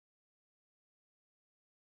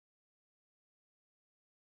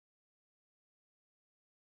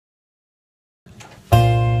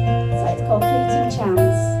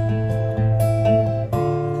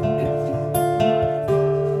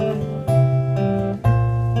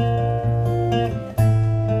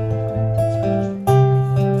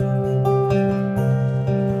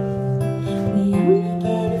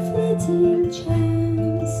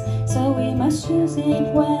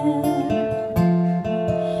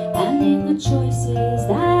And in the choices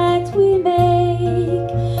that we make,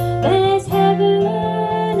 there's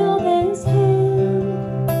heaven or there's hell.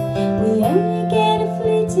 We only get a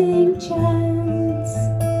fleeting chance,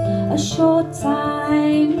 a short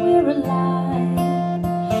time we're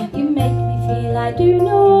alive. You make me feel I do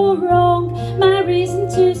no wrong, my reason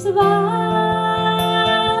to survive.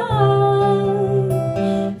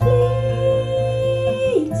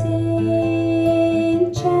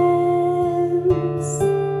 Fleeting chance,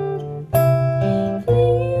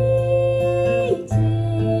 fleeting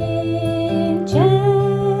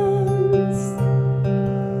chance.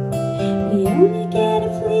 We only get a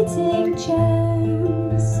fleeting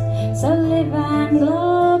chance, so live and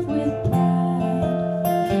love with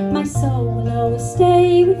pride. My soul will always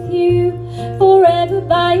stay with you, forever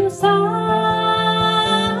by your side.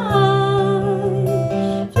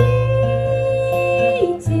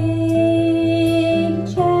 Fleeting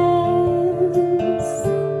chance,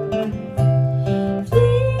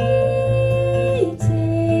 fleeting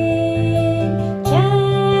chance.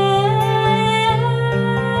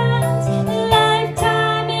 A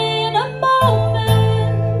lifetime in a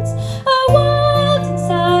moment, a world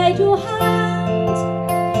inside your hand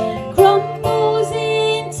crumbles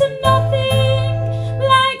into nothing,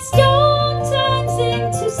 like stone turns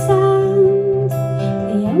into sand.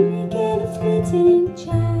 We only get a fleeting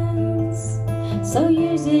chance, so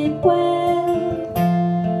use it well.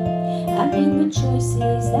 And in the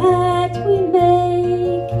choices that we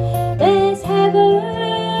make, there's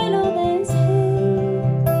heaven or there's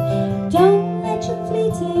hell. Don't let your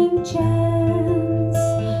fleeting chance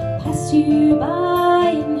pass you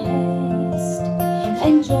by in haste.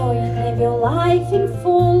 Enjoy and live your life in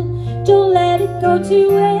full, don't let it go to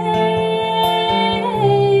waste.